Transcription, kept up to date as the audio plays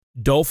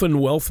Dolphin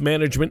Wealth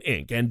Management,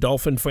 Inc. and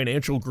Dolphin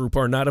Financial Group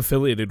are not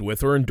affiliated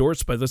with or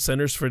endorsed by the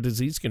Centers for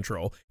Disease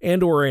Control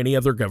and or any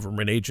other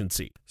government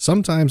agency.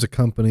 Sometimes a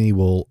company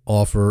will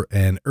offer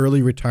an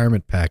early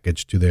retirement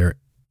package to their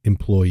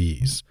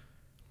employees.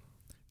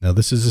 Now,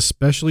 this is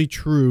especially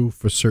true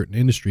for certain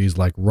industries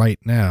like right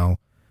now,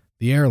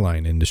 the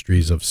airline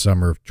industries of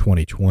summer of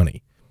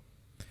 2020.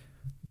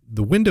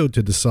 The window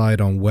to decide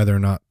on whether or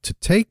not to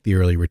take the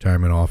early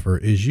retirement offer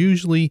is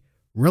usually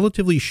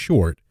relatively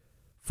short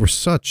for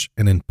such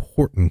an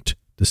important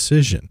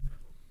decision.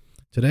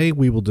 Today,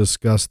 we will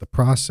discuss the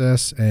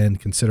process and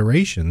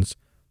considerations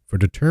for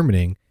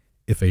determining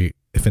if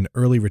an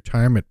early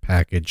retirement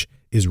package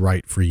is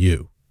right for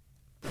you.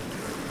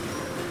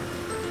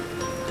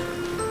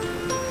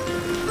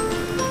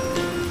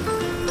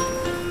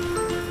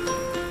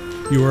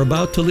 You are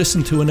about to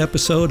listen to an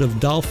episode of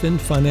Dolphin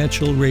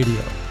Financial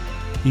Radio.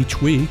 Each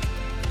week,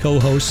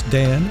 co-hosts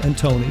Dan and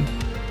Tony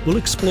will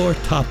explore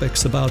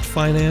topics about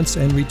finance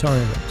and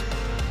retirement.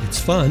 It's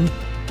fun,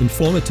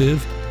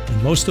 informative,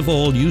 and most of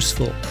all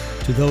useful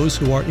to those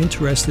who are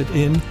interested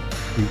in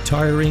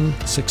retiring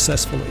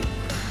successfully.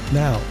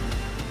 Now,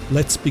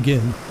 let's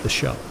begin the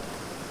show.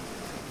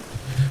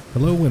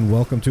 Hello and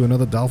welcome to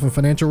another Dolphin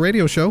Financial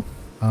Radio Show.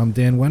 I'm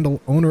Dan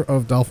Wendell, owner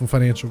of Dolphin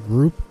Financial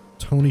Group.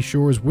 Tony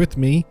Shore is with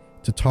me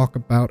to talk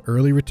about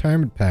early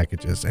retirement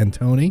packages. And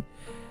Tony,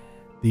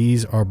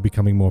 these are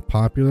becoming more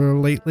popular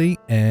lately,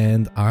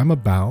 and I'm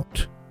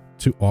about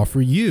to offer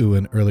you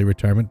an early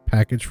retirement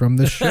package from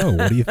this show.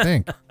 What do you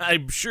think?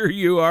 I'm sure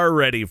you are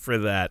ready for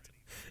that.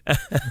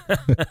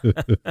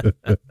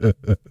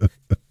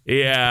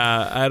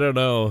 Yeah, I don't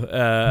know.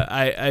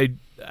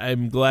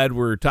 I'm glad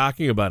we're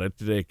talking about it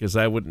today because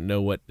I wouldn't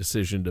know what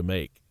decision to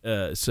make.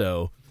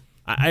 So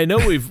I know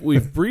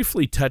we've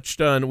briefly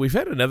touched on. We've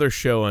had another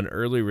show on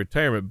early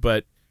retirement,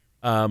 but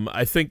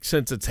I think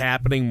since it's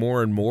happening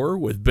more and more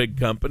with big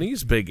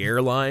companies, big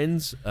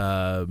airlines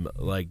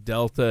like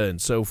Delta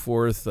and so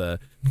forth, a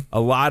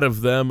lot of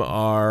them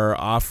are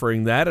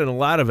offering that, and a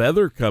lot of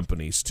other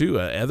companies too,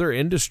 other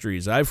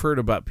industries. I've heard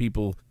about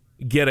people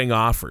getting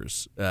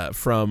offers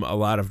from a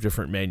lot of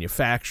different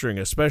manufacturing,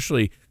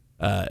 especially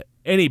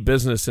any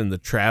business in the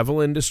travel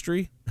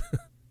industry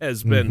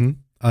has been.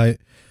 I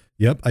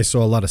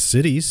saw a lot of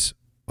cities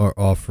are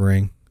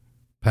offering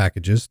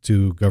packages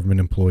to government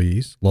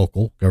employees,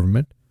 local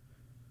government.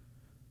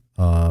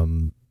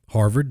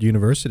 Harvard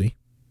University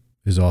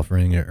is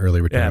offering an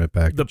early retirement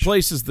package. The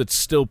places that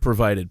still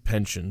provided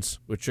pensions,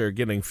 which are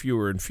getting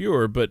fewer and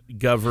fewer, but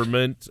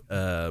government,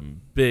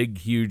 big,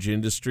 huge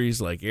industries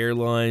like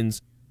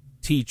airlines,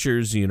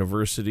 teachers,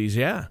 universities,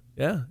 yeah,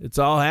 it's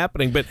all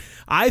happening. But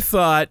I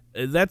thought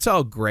that's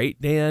all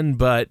great, Dan,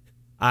 but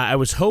I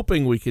was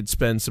hoping we could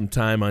spend some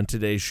time on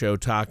today's show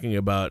talking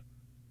about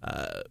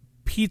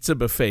pizza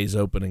buffets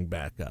opening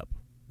back up.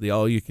 The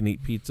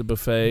all-you-can-eat pizza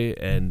buffet,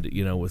 and,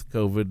 with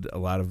COVID, a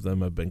lot of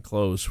them have been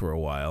closed for a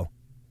while.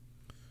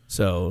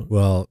 So,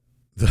 well,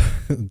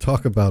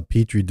 talk about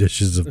petri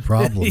dishes of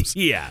problems.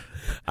 Yeah.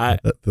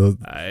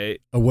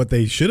 What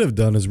they should have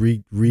done is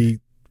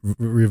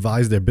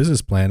revise their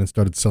business plan and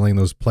started selling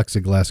those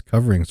plexiglass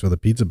coverings for the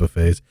pizza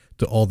buffets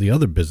to all the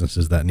other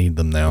businesses that need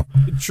them now.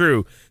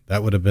 True.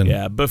 That would have been...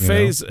 Yeah,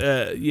 buffets,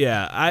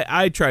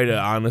 I try to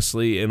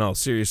honestly, in all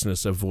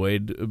seriousness,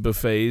 avoid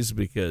buffets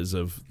because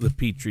of the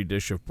petri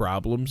dish of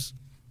problems.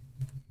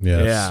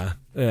 Yes.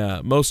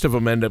 Yeah. Most of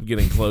them end up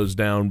getting closed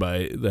down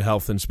by the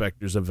health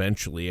inspectors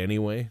eventually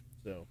anyway.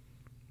 So,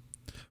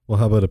 well,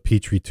 how about a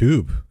petri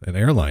tube, an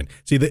airline?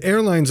 See, the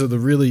airlines are the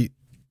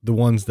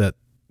ones that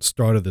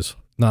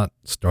not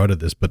started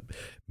this, but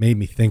made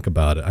me think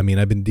about it. I mean,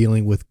 I've been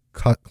dealing with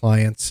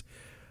clients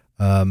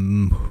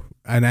and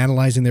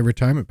analyzing their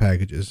retirement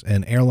packages,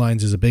 and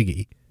airlines is a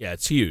biggie. Yeah,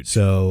 it's huge.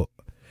 So,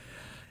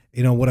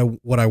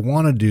 what I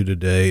want to do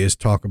today is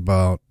talk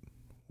about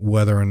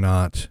whether or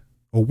not,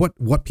 or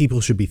what people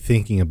should be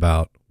thinking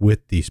about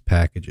with these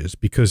packages,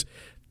 because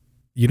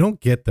you don't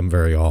get them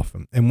very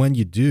often. And when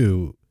you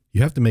do,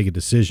 you have to make a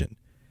decision,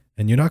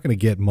 and you're not going to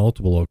get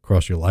multiple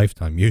across your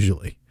lifetime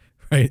usually.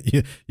 Right,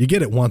 you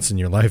get it once in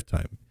your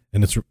lifetime,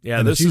 and this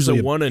is a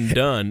one and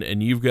done,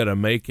 and you've got to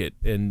make it.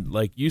 And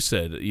like you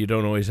said, you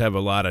don't always have a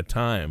lot of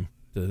time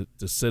to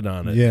sit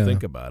on it and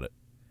think about it.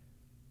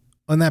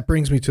 And that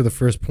brings me to the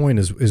first point: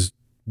 is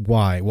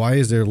why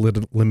is there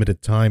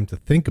limited time to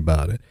think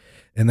about it?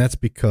 And that's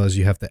because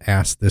you have to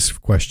ask this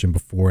question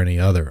before any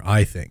other,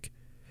 I think,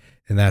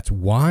 and that's,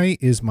 why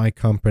is my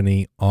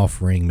company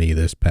offering me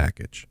this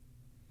package?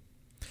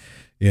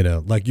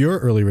 Like your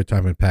early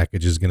retirement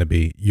package is going to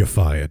be, you're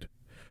fired.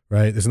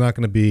 Right? It's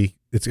going to be,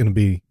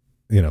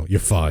 you're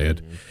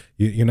fired. Mm-hmm.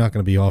 You're not going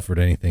to be offered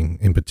anything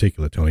in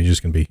particular, Tony. You're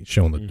just going to be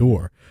shown the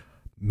door.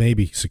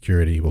 Maybe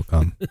security will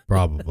come,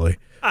 probably.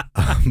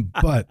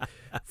 But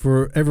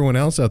for everyone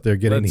else out there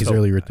getting these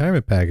early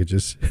retirement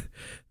packages,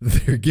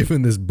 they're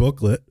given this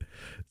booklet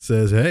that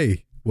says,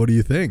 hey, what do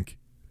you think?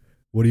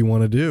 What do you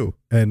want to do?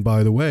 And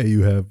by the way,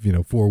 you have,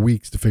 4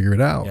 weeks to figure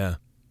it out. Yeah.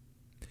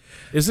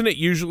 Isn't it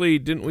usually,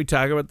 didn't we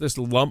talk about this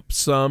lump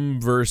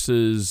sum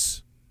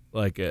versus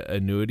like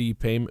annuity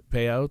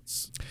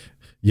payouts?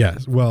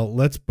 Yes. Well,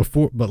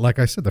 but like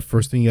I said, the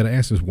first thing you got to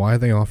ask is why are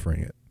they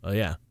offering it? Oh,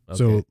 yeah. Okay.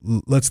 So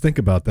let's think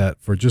about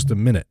that for just a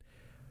minute.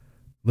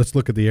 Let's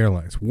look at the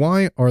airlines.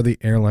 Why are the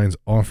airlines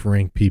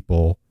offering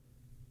people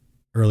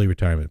early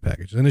retirement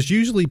packages? And it's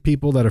usually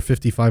people that are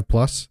 55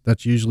 plus.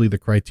 That's usually the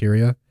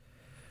criteria,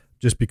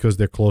 just because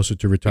they're closer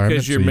to retirement.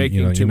 Because you're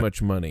making too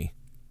much money.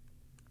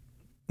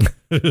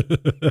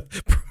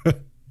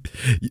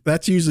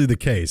 That's usually the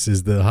case,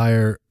 is the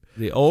higher...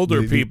 The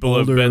older people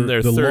have been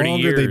there 30 years. The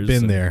longer they've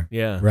been there.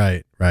 Yeah.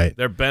 Right.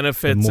 Their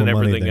benefits and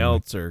everything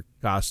else are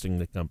costing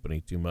the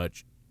company too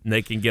much. And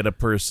they can get a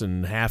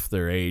person half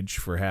their age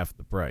for half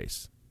the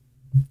price.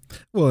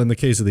 Well, in the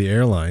case of the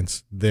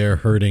airlines, they're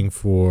hurting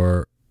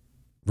for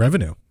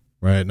revenue,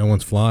 right? No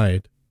one's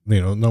flying.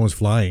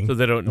 So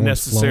they don't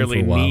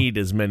necessarily need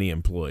as many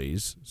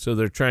employees. So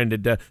they're trying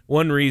to...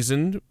 one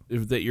reason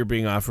that you're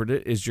being offered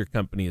it is your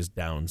company is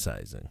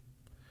downsizing.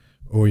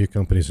 Or your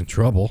company's in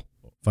trouble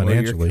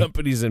financially. Or your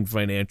company's in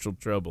financial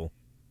trouble.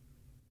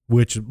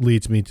 Which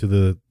leads me to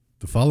the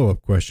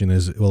follow-up question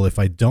is, well, if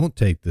I don't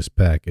take this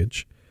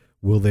package,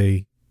 will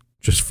they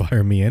just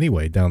fire me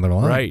anyway down the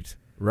line?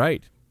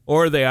 Right.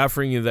 Or are they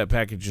offering you that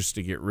package just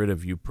to get rid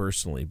of you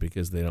personally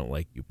because they don't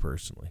like you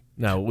personally?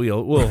 Now,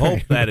 we'll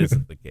hope that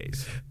isn't the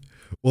case.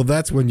 Well,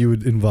 that's when you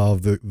would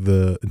involve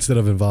the instead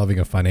of involving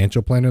a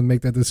financial planner to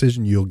make that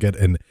decision, you'll get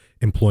an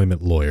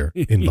employment lawyer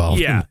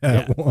involved in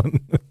that one.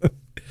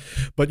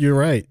 But you're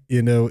right.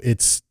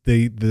 It's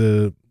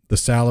the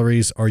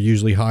salaries are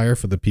usually higher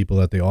for the people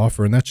that they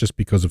offer, and that's just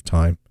because of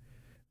time.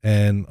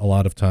 And a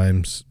lot of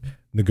times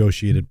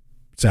negotiated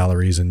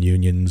salaries and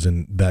unions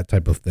and that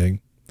type of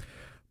thing.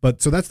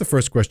 But so that's the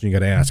first question you got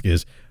to ask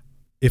is,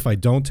 if I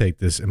don't take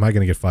this, am I going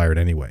to get fired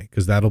anyway?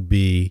 Because and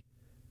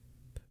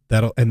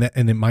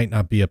it might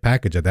not be a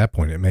package at that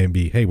point. It may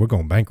be, hey, we're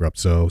going bankrupt,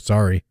 so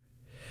sorry.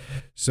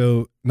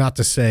 So not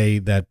to say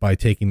that by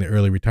taking the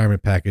early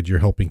retirement package, you're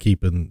helping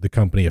keeping the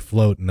company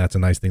afloat, and that's a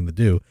nice thing to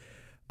do.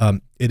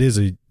 It is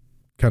a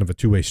kind of a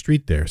two-way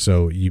street there.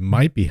 So you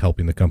might be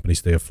helping the company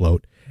stay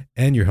afloat,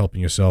 and you're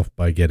helping yourself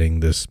by getting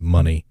this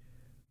money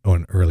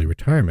on early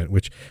retirement,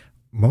 which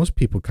most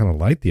people kind of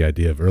like the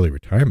idea of early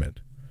retirement.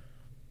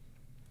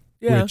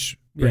 Yeah. Which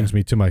brings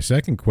me to my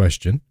second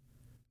question.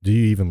 Do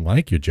you even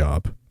like your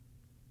job?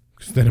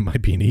 Because then it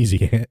might be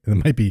it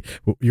might be,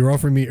 well, you're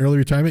offering me early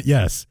retirement?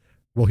 Yes.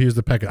 Well, here's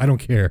the package. I don't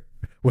care.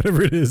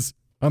 Whatever it is,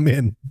 I'm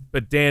in.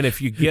 But Dan,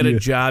 if you get a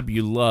job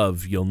you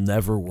love, you'll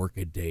never work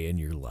a day in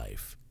your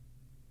life.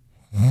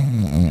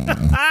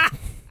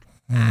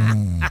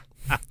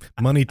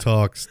 Money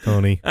talks,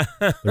 Tony.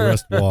 The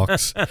rest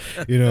walks.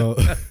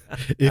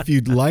 If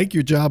you'd like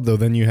your job, though,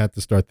 then you have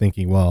to start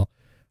thinking, well,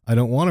 I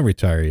don't want to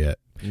retire yet.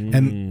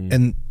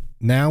 And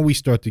now we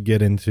start to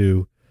get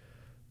into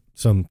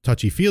some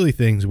touchy-feely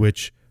things,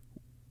 which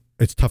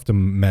it's tough to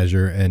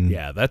measure. And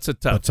that's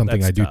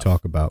something I do tough.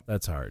 talk about.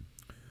 That's hard.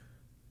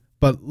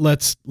 But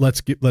let's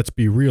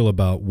be real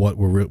about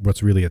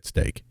what's really at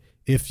stake.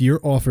 If you're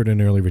offered an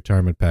early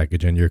retirement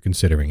package and you're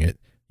considering it,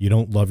 you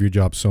don't love your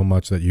job so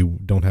much that you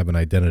don't have an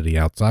identity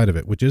outside of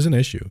it, which is an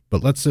issue.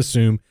 But let's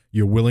assume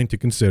you're willing to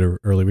consider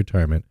early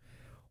retirement.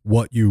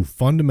 What you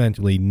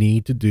fundamentally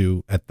need to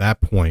do at that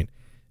point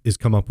is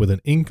come up with an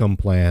income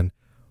plan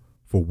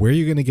for where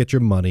you're going to get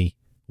your money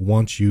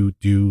once you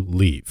do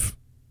leave.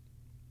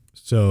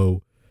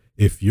 So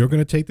if you're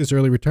going to take this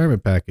early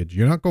retirement package,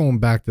 you're not going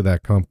back to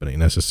that company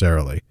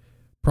necessarily.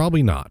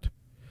 Probably not.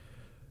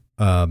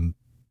 Where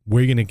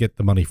are you going to get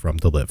the money from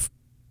to live?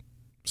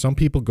 Some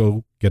people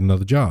go get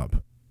another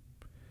job.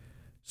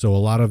 So a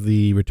lot of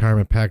the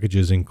retirement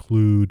packages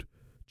include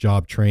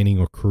job training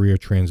or career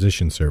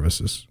transition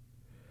services.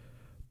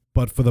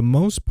 But for the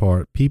most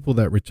part, people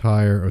that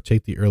retire or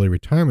take the early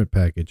retirement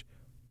package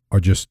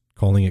are just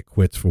calling it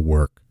quits for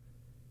work.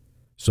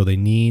 So they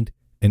need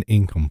an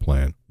income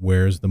plan.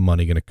 Where's the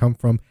money going to come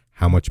from?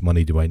 How much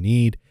money do I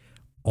need?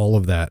 All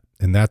of that.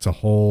 And that's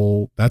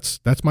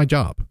my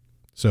job.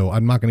 So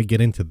I'm not going to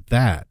get into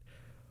that.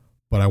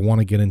 But I want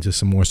to get into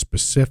some more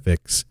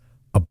specifics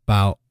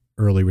about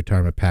early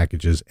retirement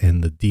packages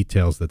and the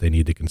details that they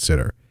need to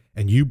consider.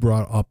 And you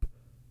brought up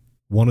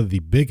one of the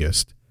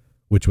biggest,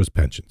 which was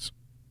pensions.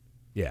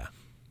 Yeah.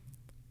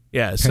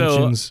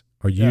 Pensions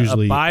are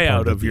usually a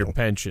buyout of your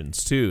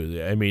pensions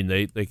too. I mean,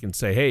 they can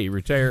say, hey,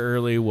 retire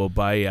early, we'll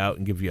buy you out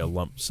and give you a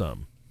lump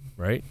sum,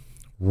 right?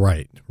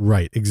 Right,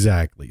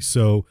 exactly.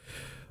 So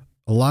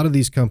a lot of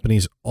these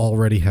companies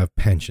already have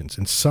pensions,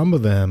 and some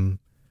of them,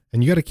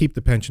 and you got to keep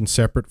the pension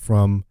separate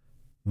from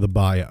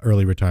the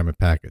early retirement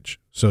package.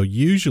 So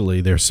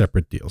usually they're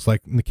separate deals.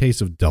 Like in the case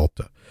of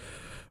Delta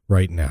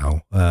right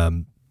now,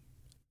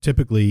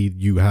 typically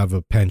you have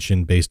a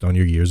pension based on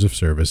your years of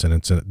service, and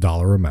it's a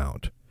dollar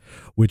amount,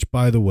 which,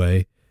 by the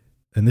way,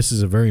 and this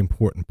is a very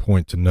important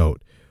point to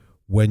note,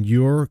 when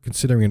you're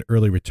considering an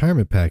early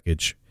retirement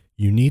package,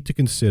 you need to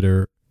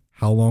consider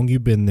how long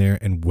you've been there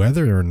and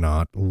whether or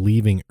not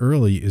leaving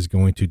early is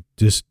going to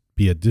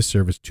be a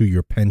disservice to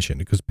your pension,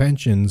 because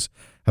pensions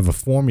have a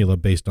formula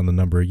based on the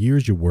number of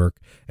years you work,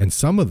 and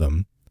some of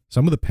them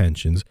Some of the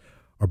pensions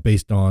are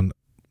based on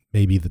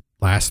maybe the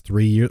last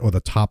 3 years or the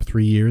top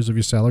 3 years of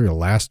your salary, or the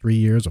last 3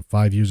 years or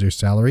 5 years of your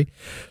salary.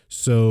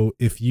 So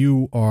if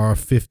you are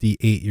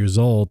 58 years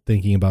old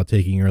thinking about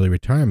taking early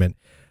retirement,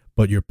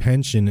 but your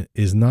pension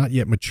is not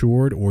yet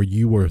matured, or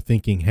you were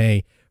thinking,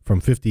 hey, from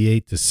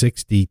 58 to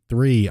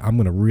 63, I'm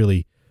going to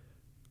really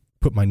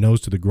put my nose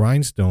to the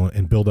grindstone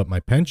and build up my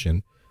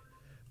pension,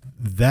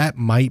 that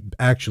might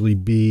actually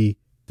be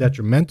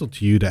detrimental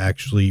to you to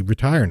actually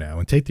retire now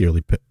and take the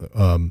early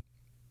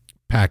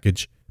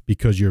package,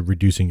 because you're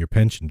reducing your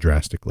pension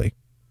drastically.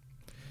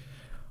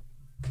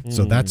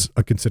 So that's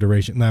a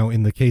consideration. Now,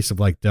 in the case of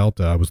like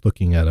Delta, I was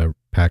looking at a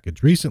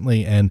package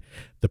recently, and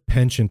the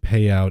pension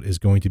payout is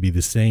going to be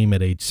the same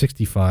at age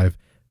 65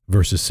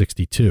 versus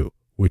 62,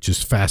 which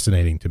is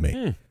fascinating to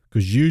me,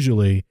 because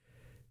usually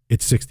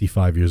it's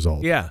 65 years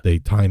old. Yeah. They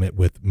time it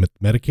with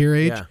Medicare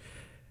age. Yeah.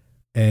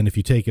 And if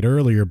you take it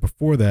earlier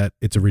before that,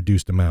 it's a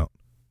reduced amount.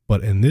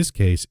 But in this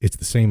case, it's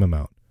the same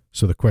amount.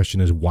 So the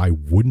question is, why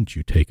wouldn't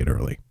you take it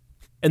early?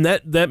 And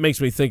that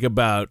makes me think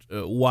about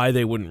why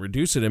they wouldn't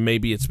reduce it, and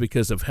maybe it's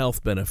because of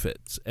health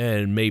benefits,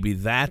 and maybe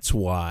that's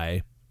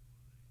why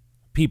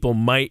people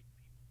might,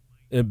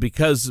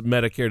 because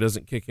Medicare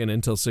doesn't kick in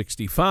until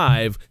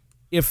 65,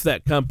 if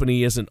that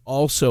company isn't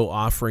also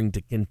offering to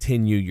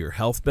continue your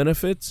health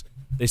benefits,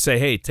 they say,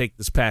 hey, take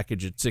this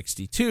package at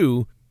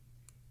 62,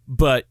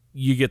 but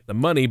you get the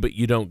money, but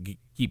you don't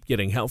keep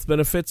getting health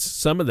benefits.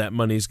 Some of that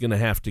money is going to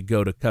have to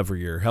go to cover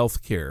your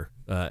health care,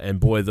 and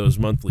boy, those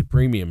monthly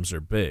premiums are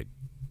big.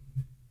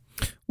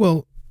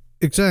 Well,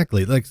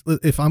 exactly. Like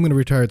if I'm going to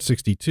retire at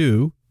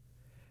 62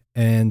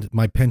 and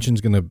my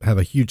pension's going to have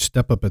a huge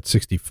step up at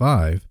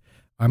 65,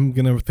 I'm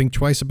going to think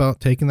twice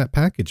about taking that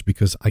package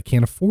because I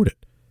can't afford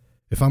it.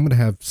 If I'm going to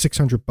have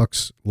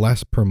 $600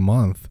 less per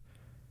month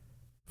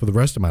for the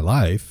rest of my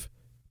life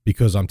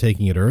because I'm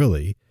taking it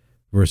early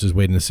versus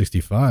waiting to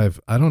 65,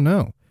 I don't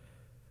know.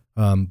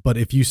 But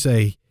if you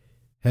say,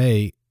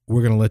 hey,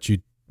 we're going to let you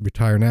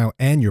retire now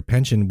and your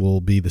pension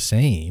will be the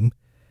same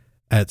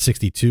at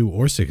 62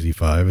 or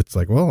 65, it's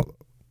like, well,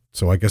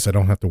 so I guess I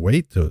don't have to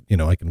wait to,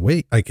 I can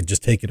wait. I can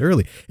just take it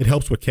early. It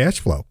helps with cash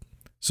flow.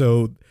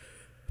 So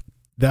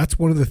that's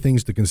one of the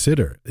things to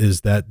consider, is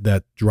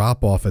that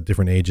drop off at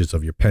different ages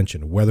of your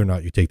pension, whether or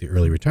not you take the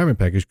early retirement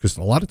package, because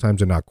a lot of times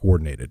they're not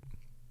coordinated.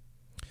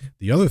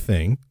 The other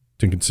thing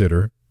to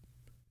consider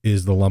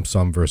is the lump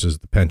sum versus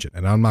the pension.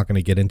 And I'm not going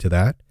to get into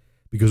that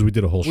because we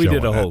did a whole show. We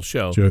did a whole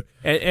show. Sure.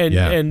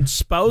 And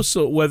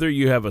spousal, whether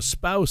you have a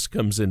spouse,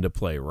 comes into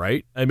play,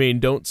 right? I mean,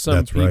 don't some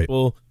That's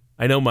people,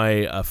 right. I know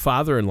my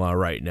father-in-law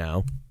right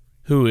now,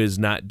 who is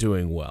not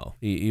doing well.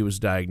 He was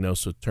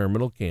diagnosed with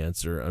terminal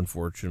cancer,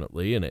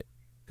 unfortunately, and it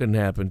couldn't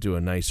happen to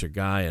a nicer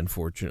guy,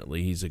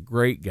 unfortunately. He's a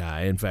great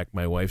guy. In fact,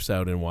 my wife's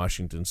out in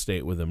Washington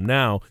State with him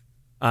now.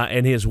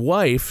 And his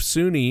wife,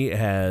 Suni,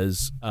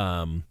 has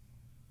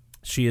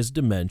she has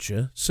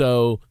dementia.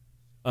 So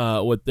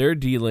what they're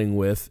dealing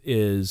with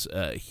is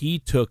he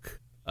took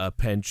a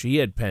pension. He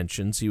had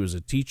pensions. He was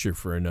a teacher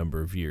for a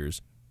number of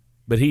years.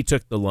 But he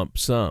took the lump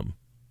sum,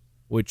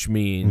 which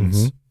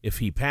means if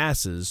he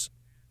passes,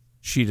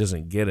 she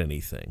doesn't get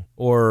anything.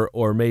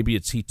 Or maybe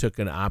it's he took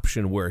an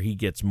option where he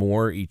gets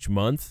more each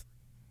month,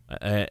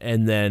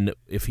 and then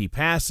if he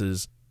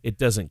passes, it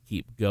doesn't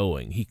keep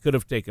going. He could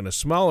have taken a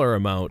smaller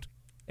amount,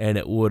 and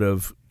it would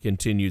have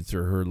continued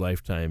through her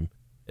lifetime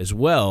as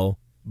well,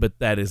 but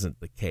that isn't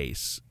the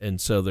case.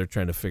 And so they're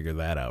trying to figure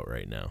that out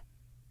right now.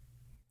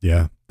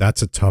 Yeah,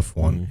 that's a tough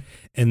one.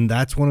 And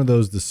that's one of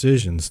those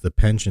decisions, the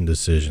pension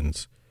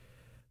decisions,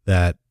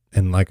 that,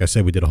 and like I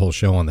said, we did a whole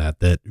show on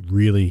that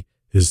really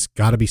has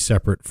got to be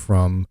separate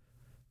from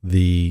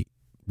the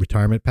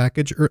retirement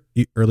package or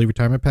early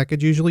retirement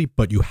package usually,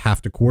 but you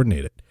have to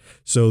coordinate it.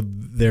 So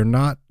they're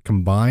not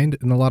combined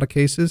in a lot of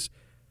cases,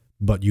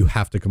 but you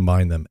have to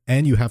combine them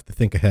and you have to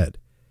think ahead,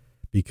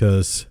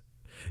 because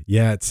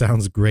yeah, it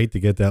sounds great to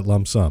get that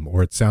lump sum,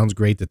 or it sounds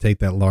great to take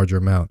that larger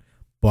amount,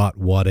 but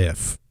what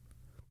if?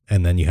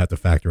 And then you have to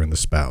factor in the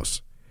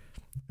spouse.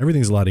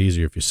 Everything's a lot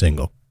easier if you're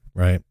single,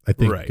 right? I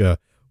think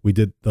we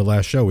did the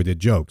last show, we did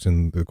jokes,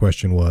 and the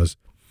question was,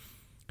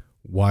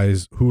 what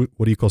do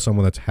you call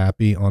someone that's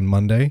happy on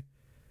Monday?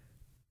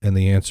 And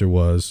the answer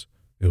was,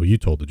 you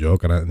told the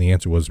joke, and the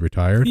answer was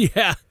retired.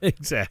 Yeah,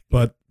 exactly.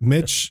 But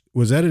Mitch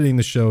was editing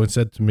the show and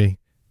said to me,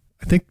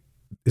 I think,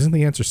 isn't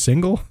the answer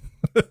single?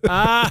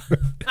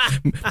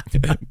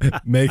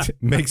 makes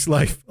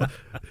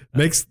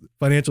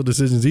financial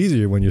decisions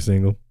easier when you're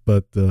single.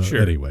 But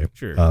anyway,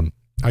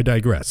 I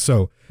digress.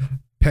 So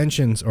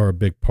pensions are a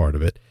big part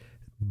of it,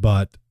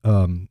 but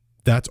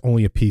that's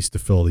only a piece to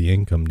fill the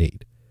income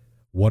need.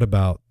 What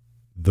about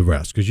the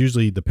rest? Because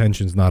usually the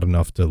pension's not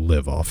enough to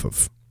live off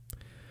of.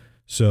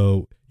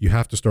 So you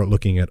have to start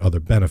looking at other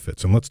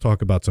benefits. And let's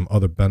talk about some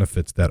other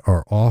benefits that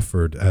are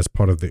offered as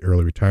part of the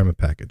early retirement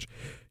package.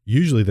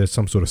 Usually there's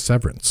some sort of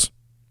severance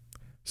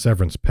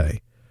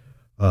pay.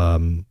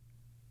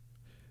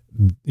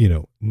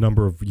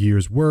 Number of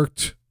years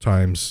worked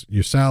times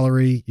your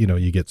salary,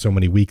 you get so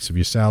many weeks of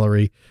your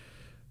salary.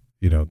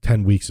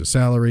 10 weeks of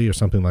salary or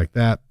something like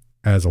that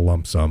as a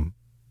lump sum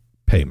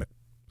payment.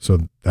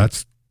 So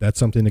that's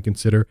something to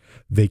consider.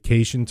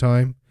 Vacation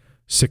time,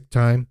 sick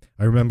time.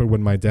 I remember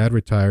when my dad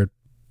retired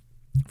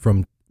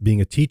from being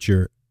a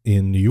teacher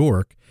in New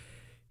York,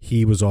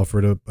 he was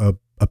offered a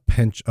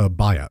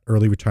buyout,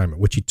 early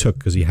retirement, which he took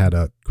because he had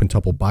a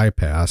quintuple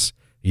bypass.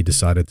 He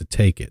decided to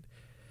take it.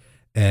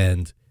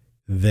 And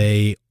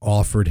they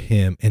offered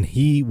him, and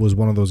he was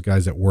one of those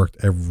guys that worked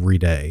every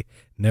day,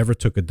 never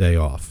took a day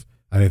off.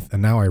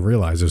 And now I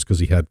realize it's because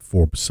he had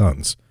 4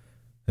 sons.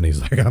 And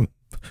he's like,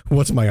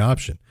 what's my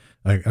option?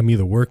 I'm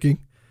either working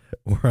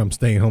or I'm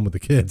staying home with the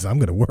kids. I'm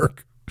going to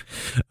work.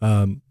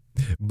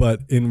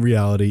 But in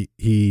reality,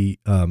 he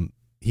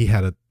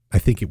had I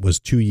think it was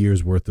 2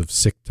 years worth of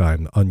sick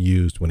time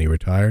unused when he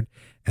retired,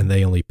 and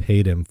they only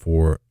paid him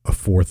for a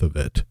fourth of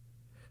it.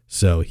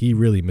 So he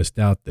really missed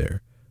out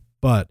there.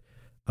 But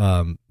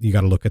you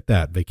got to look at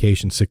that.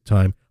 Vacation, sick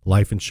time,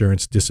 life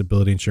insurance,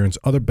 disability insurance,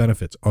 other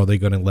benefits. Are they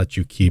going to let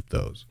you keep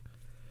those?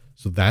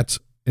 So that's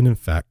an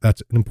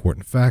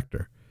important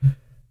factor.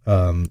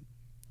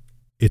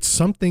 It's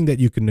something that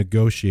you can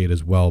negotiate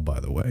as well, by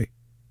the way.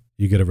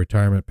 You get a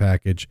retirement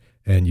package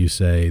and you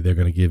say they're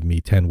going to give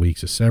me 10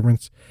 weeks of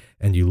severance,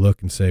 and you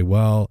look and say,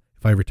 well,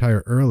 if I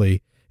retire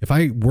early, if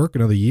I work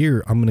another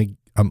year,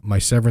 my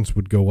severance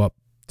would go up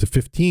to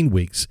 15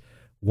 weeks.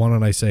 Why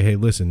don't I say, hey,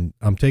 listen,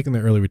 I'm taking the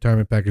early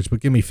retirement package,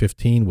 but give me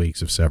 15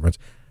 weeks of severance.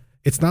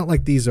 It's not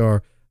like these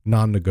are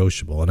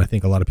non-negotiable, and I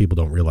think a lot of people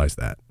don't realize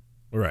that.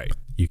 Right.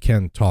 You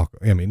can talk.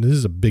 I mean, this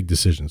is a big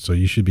decision, so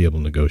you should be able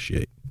to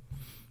negotiate.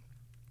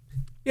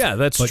 Yeah,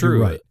 that's but true.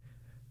 You're right.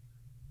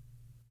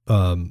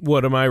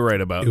 What am I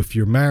right about? If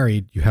you're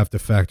married, you have to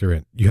factor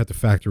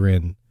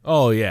in.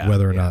 Oh yeah,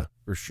 whether or not,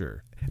 for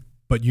sure.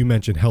 But you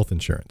mentioned health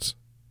insurance.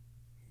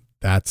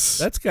 That's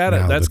got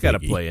to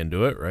play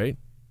into it, right?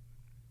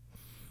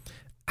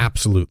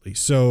 Absolutely.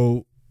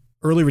 So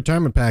early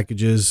retirement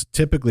packages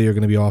typically are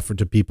going to be offered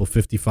to people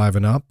 55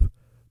 and up,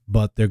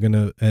 but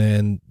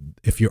and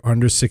if you're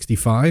under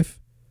 65,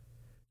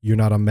 you're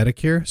not on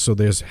Medicare, so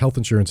there's health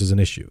insurance is an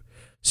issue.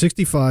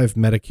 65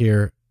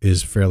 Medicare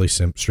is fairly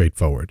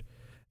straightforward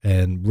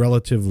and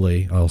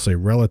relatively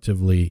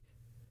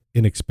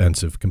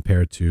inexpensive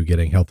compared to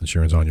getting health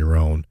insurance on your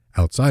own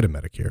outside of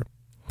Medicare.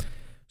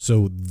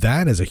 So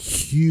that is a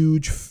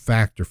huge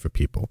factor for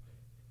people,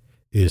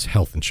 is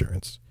health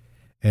insurance.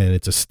 And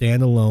it's a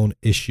standalone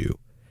issue,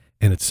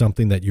 and it's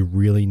something that you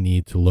really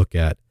need to look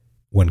at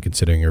when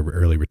considering your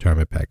early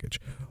retirement package.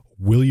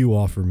 Will you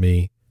offer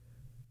me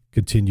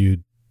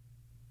continued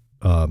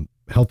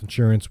health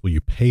insurance? Will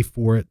you pay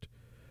for it?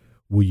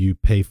 Will you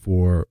pay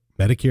for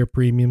Medicare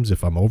premiums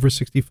if I'm over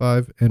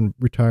 65 and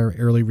retire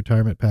early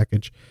retirement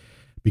package?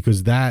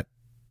 Because that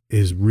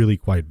is really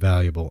quite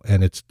valuable,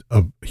 and it's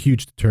a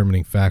huge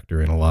determining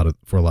factor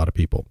for a lot of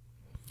people.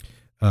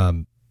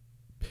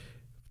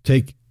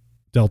 Take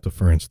Delta,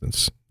 for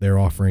instance. They're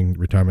offering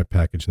retirement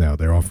package now.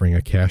 They're offering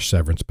a cash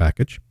severance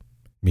package,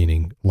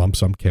 meaning lump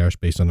sum cash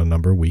based on the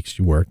number of weeks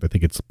you worked. I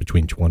think it's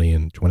between 20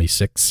 and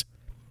 26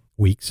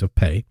 weeks of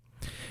pay.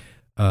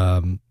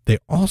 They're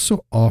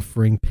also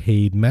offering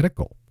paid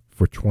medical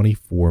for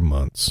 24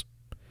 months.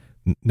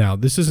 Now,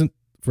 this isn't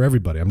for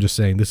everybody. I'm just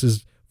saying this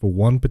is for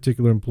one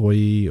particular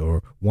employee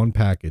or one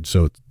package.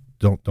 So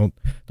don't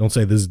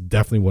say this is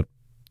definitely what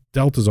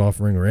Delta's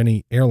offering or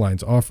any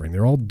airline's offering.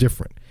 They're all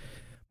different.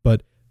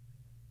 But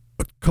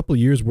a couple of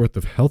years worth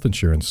of health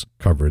insurance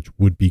coverage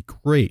would be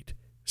great,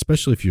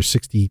 especially if you're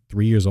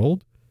 63 years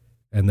old,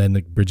 and then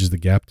it bridges the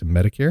gap to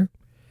Medicare.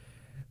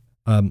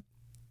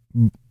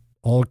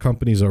 All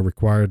companies are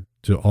required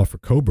to offer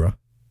COBRA,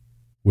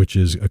 which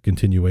is a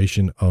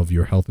continuation of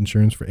your health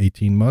insurance for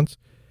 18 months,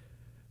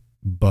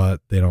 but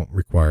they don't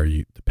require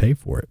you to pay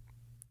for it.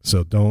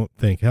 So don't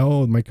think,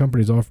 oh, my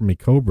company's offering me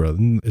COBRA.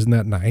 Isn't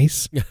that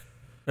nice?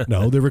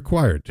 No, they're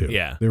required to.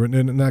 Yeah. They're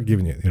not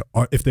giving you,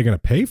 if they're going to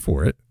pay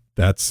for it,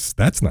 that's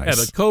nice. Yeah,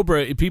 but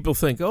COBRA, people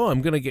think, oh,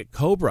 I'm going to get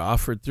COBRA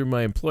offered through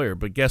my employer.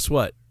 But guess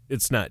what?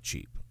 It's not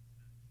cheap.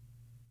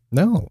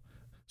 No.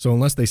 So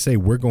unless they say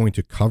we're going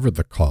to cover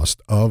the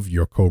cost of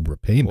your COBRA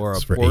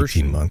payments for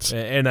 18 months.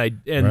 And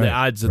the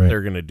odds that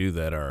they're going to do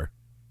that are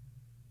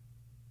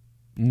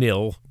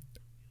nil.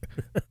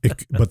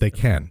 But they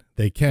can.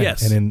 They can.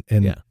 Yes. And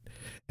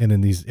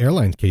in these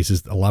airline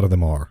cases, a lot of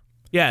them are.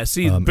 Yeah,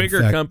 see,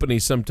 bigger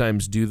companies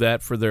sometimes do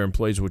that for their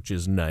employees, which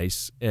is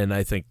nice, and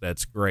I think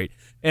that's great.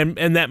 And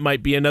that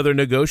might be another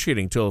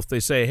negotiating tool. If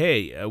they say,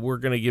 hey, we're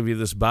going to give you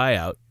this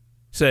buyout,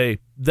 say,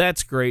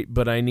 that's great,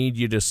 but I need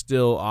you to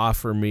still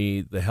offer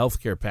me the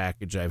healthcare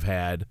package I've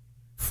had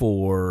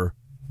for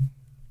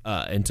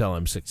until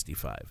I'm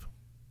 65.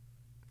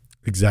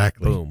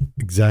 Exactly. Boom.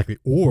 Exactly.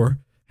 Or,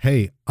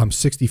 hey, I'm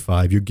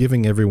 65. You're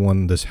giving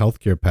everyone this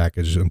healthcare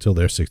package until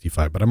they're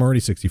 65, but I'm already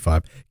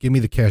 65. Give me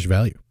the cash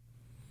value.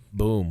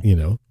 Boom.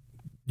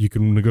 You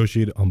can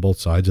negotiate on both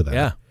sides of that.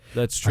 Yeah,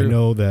 that's true. I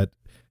know that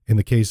in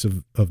the case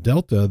of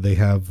Delta, they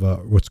have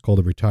what's called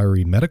a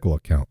retiree medical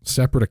account,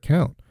 separate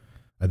account.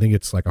 I think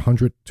it's like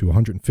 $100,000 to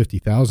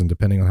 $150,000,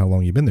 depending on how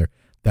long you've been there.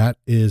 that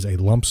is a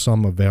lump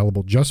sum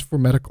available just for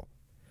medical,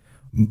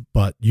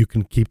 but you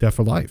can keep that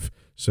for life.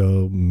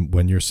 So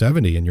when you're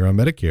 70 and you're on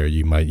Medicare,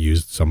 you might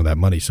use some of that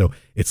money. So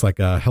it's like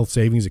a health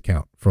savings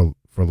account, for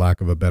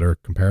lack of a better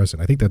comparison.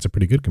 I think that's a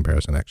pretty good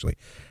comparison, actually,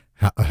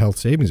 a health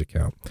savings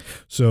account.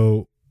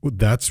 So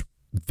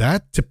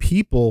that to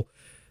people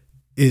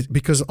is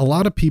because a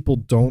lot of people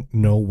don't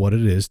know what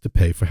it is to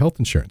pay for health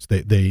insurance.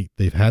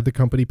 They've had the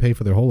company pay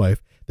for their whole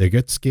life. They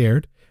get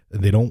scared.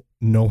 They don't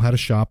know how to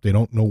shop. They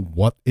don't know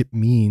what it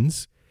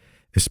means,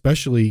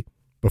 especially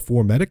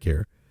before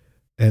Medicare.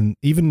 And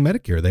even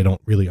Medicare, they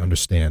don't really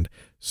understand.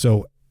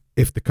 So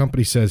if the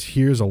company says,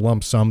 here's a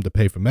lump sum to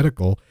pay for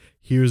medical,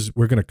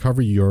 we're going to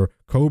cover your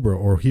COBRA,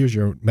 or here's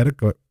your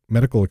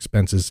medical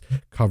expenses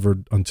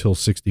covered until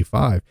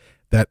 65,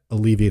 that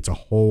alleviates a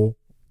whole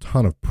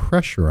ton of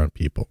pressure on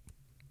people.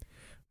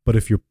 But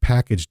if your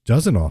package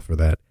doesn't offer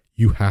that,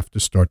 you have to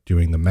start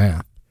doing the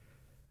math.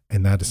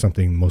 And that is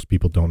something most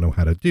people don't know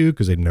how to do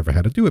because they've never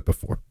had to do it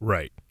before.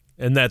 Right.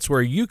 And that's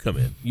where you come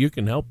in. You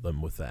can help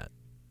them with that.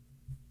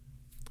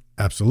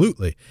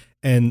 Absolutely.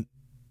 And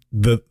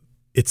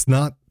it's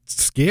not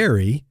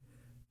scary,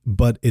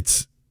 but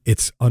it's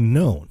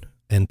unknown,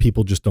 and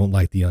people just don't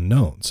like the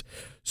unknowns.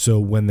 So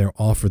when they're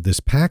offered this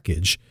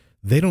package,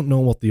 they don't know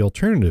what the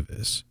alternative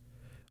is.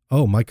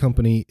 Oh, my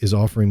company is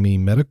offering me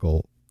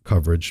medical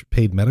coverage,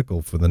 paid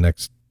medical for the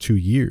next 2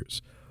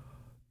 years.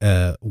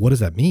 What does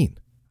that mean?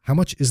 How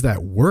much is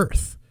that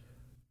worth?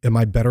 Am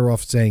I better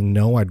off saying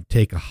no, I'd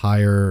take a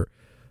higher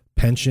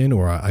pension,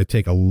 or I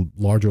take a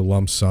larger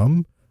lump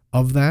sum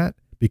of that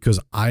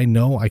because I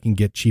know I can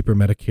get cheaper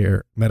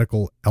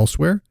medical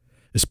elsewhere,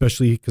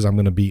 especially because I'm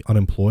going to be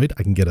unemployed.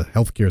 I can get a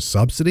healthcare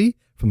subsidy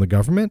from the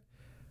government,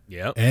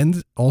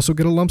 and also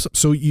get a lump sum.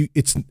 So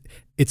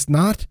it's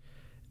not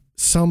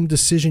some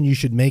decision you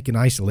should make in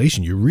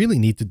isolation. You really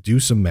need to do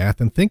some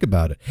math and think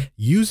about it.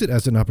 Use it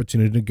as an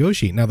opportunity to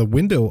negotiate. Now, the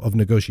window of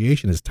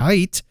negotiation is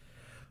tight,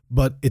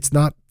 but it's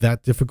not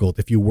that difficult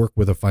if you work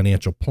with a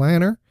financial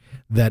planner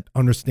that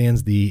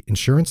understands the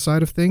insurance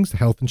side of things, the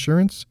health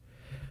insurance,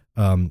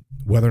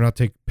 whether or not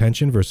take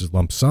pension versus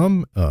lump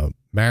sum,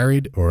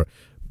 married or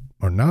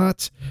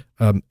not.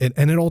 And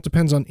it all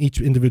depends on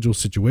each individual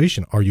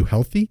situation. Are you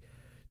healthy?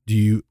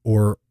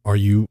 Or are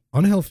you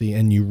unhealthy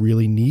and you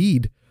really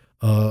need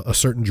a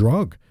certain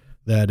drug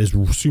that is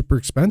super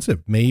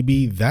expensive?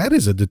 Maybe that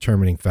is a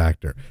determining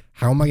factor.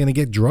 How am I going to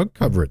get drug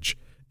coverage?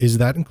 Is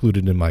that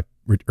included in my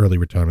early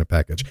retirement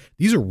package?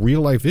 These are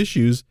real life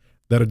issues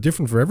that are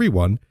different for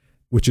everyone,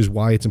 which is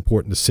why it's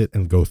important to sit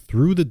and go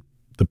through the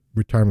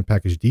retirement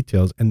package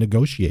details and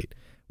negotiate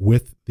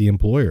with the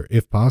employer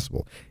if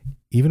possible.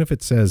 Even if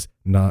it says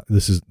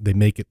they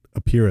make it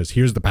appear as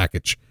here's the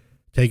package,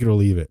 take it or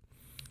leave it.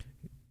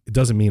 It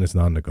doesn't mean it's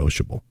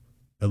non-negotiable.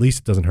 At least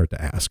it doesn't hurt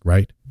to ask,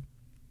 right?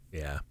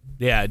 Yeah,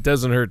 it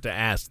doesn't hurt to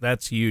ask.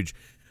 That's huge.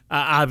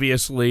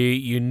 Obviously,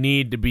 you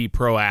need to be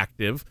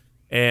proactive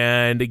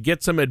and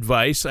get some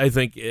advice. I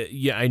think,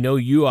 I know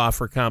you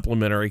offer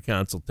complimentary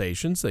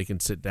consultations. They can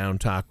sit down,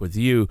 talk with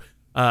you.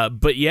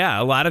 But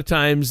a lot of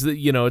times,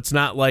 it's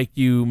not like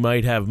you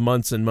might have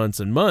months and months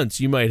and months.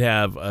 You might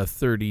have a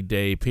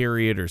 30-day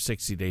period or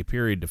 60-day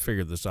period to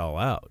figure this all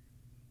out.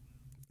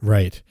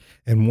 Right.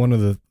 And one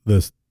of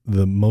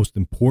the most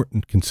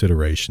important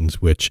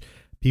considerations, which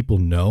people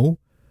know,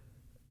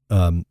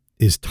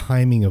 is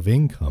timing of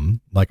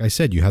income. Like I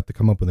said, you have to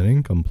come up with an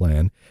income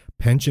plan.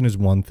 Pension is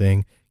one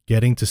thing.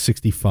 Getting to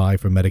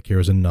 65 for Medicare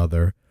is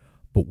another.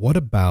 But what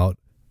about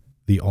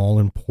the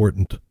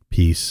all-important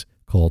piece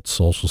called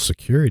Social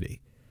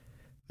Security?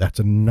 That's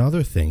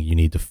another thing you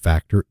need to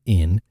factor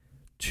in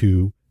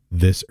to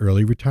this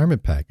early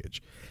retirement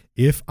package.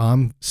 If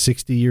I'm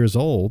 60 years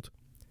old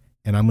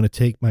and I'm going to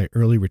take my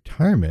early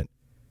retirement,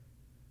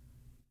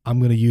 I'm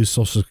going to use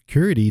Social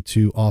Security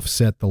to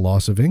offset the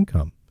loss of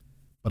income.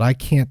 But I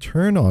can't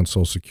turn on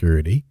Social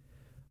Security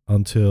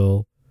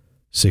until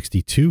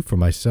 62 for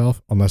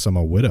myself, unless I'm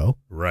a widow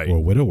or a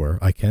widower.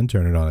 I can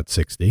turn it on at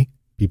 60.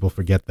 People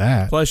forget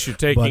that. Plus, you're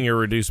taking a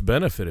reduced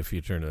benefit if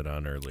you turn it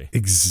on early.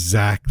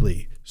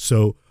 Exactly.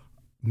 So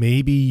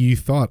maybe you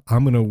thought,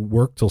 I'm going to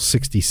work till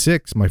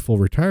 66, my full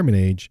retirement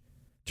age,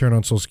 turn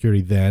on Social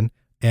Security then,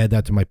 add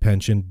that to my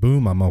pension,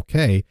 boom, I'm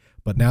okay.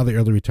 But now the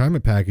early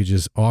retirement package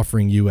is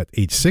offering you at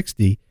age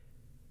 60.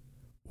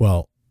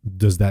 Well,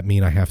 does that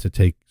mean I have to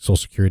take Social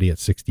Security at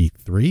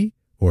 63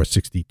 or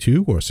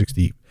 62 or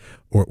 60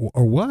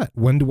 or what?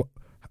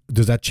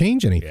 Does that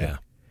change anything? Yeah.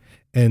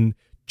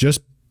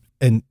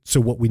 And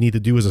so what we need to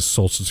do is a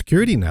Social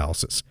Security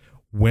analysis.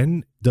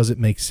 When does it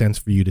make sense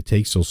for you to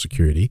take Social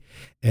Security?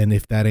 And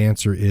if that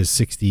answer is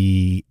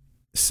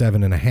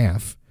 67 and a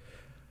half,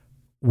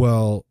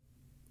 well,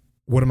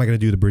 what am I going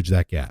to do to bridge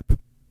that gap?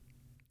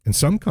 And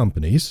some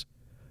companies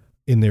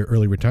in their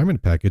early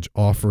retirement package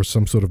offer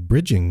some sort of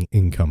bridging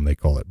income, they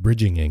call it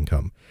bridging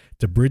income,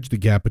 to bridge the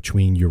gap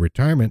between your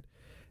retirement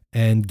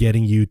and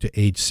getting you to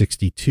age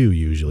 62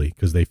 usually,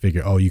 because they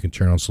figure, you can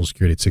turn on Social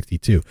Security at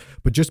 62.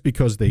 But just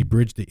because they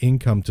bridge the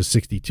income to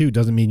 62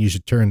 doesn't mean you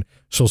should turn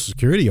Social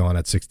Security on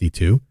at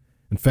 62.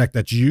 In fact,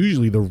 that's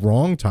usually the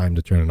wrong time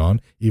to turn it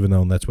on, even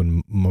though that's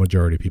when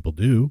majority of people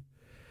do.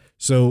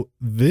 So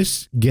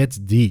this gets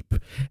deep,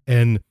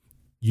 and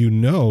you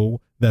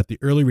know that the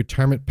early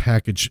retirement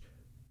package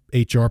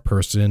HR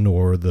person,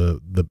 or the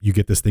you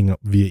get this thing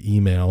via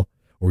email,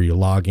 or you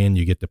log in,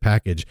 you get the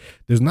package.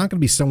 There's not going to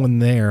be someone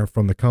there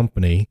from the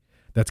company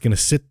that's going to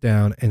sit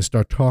down and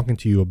start talking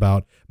to you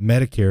about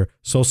Medicare,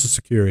 Social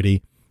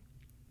Security,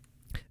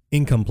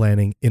 income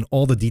planning in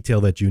all the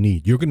detail that you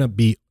need. You're going to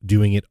be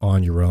doing it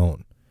on your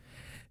own.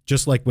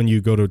 Just like when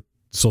you go to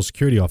Social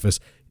Security office,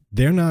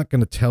 they're not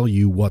going to tell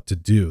you what to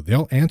do.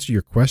 They'll answer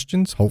your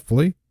questions,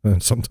 hopefully,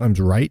 and sometimes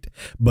right,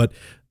 but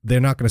they're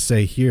not going to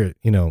say, here,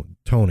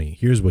 Tony,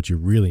 here's what you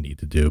really need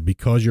to do.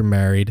 Because you're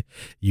married,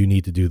 you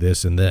need to do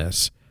this and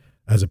this,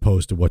 as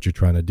opposed to what you're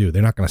trying to do.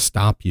 They're not going to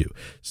stop you.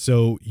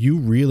 So you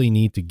really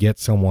need to get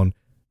someone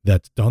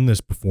that's done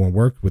this before and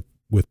worked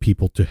with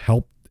people to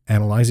help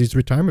analyze these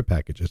retirement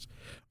packages.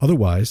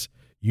 Otherwise,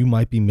 you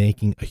might be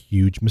making a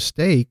huge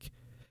mistake.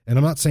 And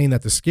I'm not saying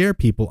that to scare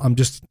people. I'm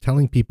just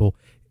telling people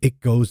it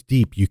goes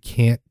deep. You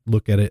can't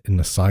look at it in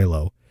a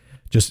silo.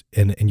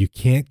 And you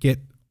can't get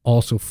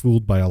also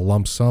fooled by a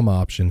lump sum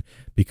option,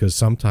 because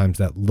sometimes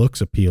that looks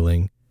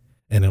appealing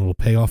and it'll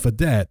pay off a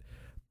debt,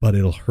 but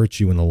it'll hurt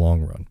you in the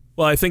long run.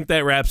 Well, I think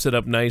that wraps it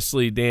up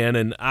nicely, Dan.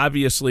 And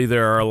obviously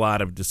there are a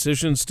lot of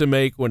decisions to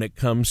make when it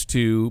comes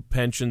to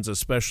pensions,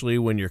 especially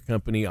when your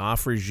company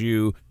offers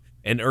you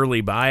an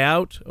early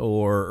buyout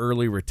or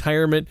early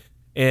retirement.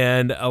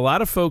 And a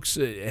lot of folks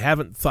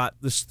haven't thought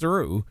this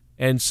through.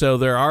 And so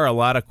there are a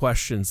lot of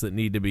questions that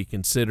need to be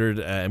considered.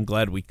 I'm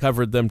glad we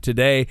covered them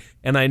today.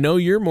 And I know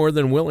you're more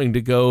than willing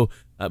to go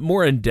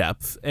more in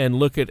depth and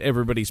look at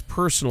everybody's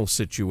personal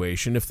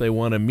situation if they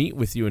want to meet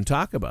with you and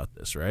talk about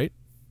this, right?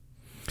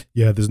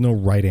 Yeah, there's no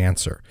right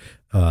answer.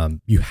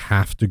 You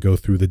have to go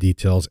through the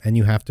details, and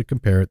you have to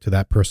compare it to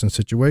that person's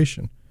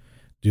situation.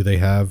 Do they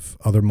have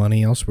other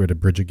money elsewhere to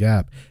bridge a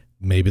gap?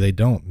 Maybe they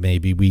don't.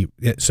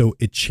 So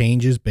it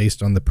changes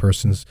based on the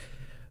person's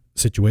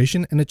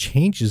situation, and it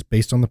changes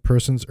based on the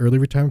person's early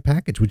retirement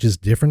package, which is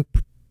different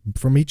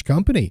from each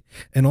company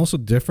and also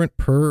different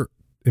per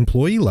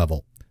employee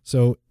level.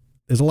 So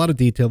there's a lot of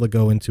detail that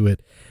go into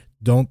it.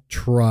 Don't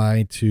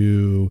try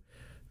to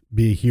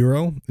be a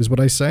hero, is what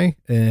I say,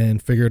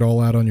 and figure it all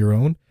out on your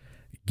own.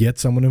 Get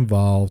someone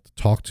involved,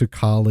 talk to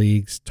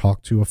colleagues,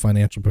 talk to a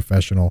financial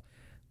professional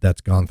that's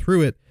gone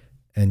through it,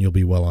 and you'll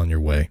be well on your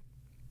way.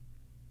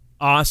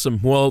 Awesome.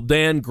 Well,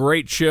 Dan,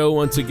 great show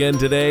once again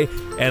today.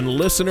 And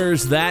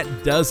listeners, that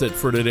does it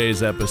for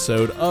today's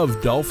episode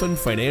of Dolphin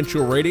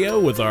Financial Radio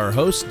with our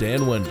host,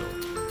 Dan Wendell.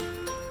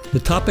 The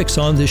topics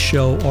on this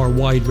show are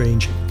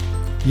wide-ranging,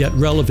 yet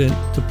relevant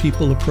to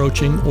people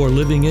approaching or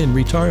living in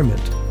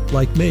retirement,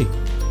 like me.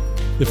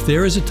 If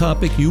there is a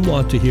topic you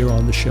want to hear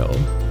on the show,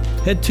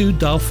 head to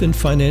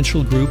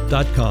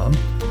dolphinfinancialgroup.com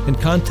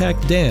and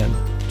contact Dan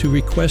to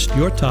request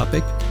your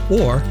topic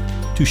or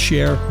to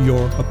share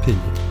your opinion.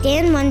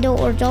 Dan Wendell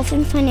or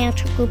Dolphin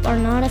Financial Group are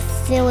not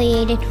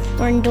affiliated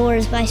or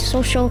endorsed by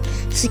Social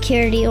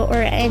Security or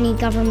any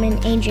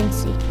government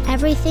agency.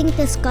 Everything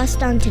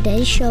discussed on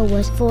today's show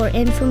was for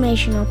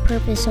informational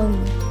purpose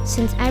only.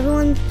 Since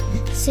everyone's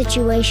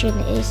situation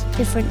is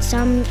different,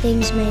 some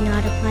things may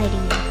not apply to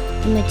you.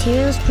 The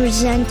materials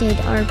presented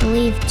are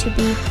believed to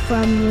be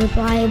from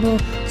reliable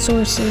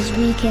sources.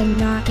 We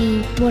cannot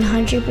be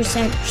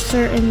 100%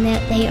 certain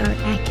that they are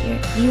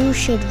accurate. You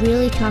should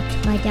really talk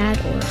to my dad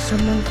or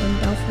someone from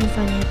Dolphin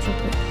Financial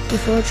Group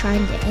before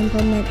trying to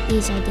implement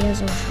these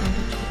ideas or strategies.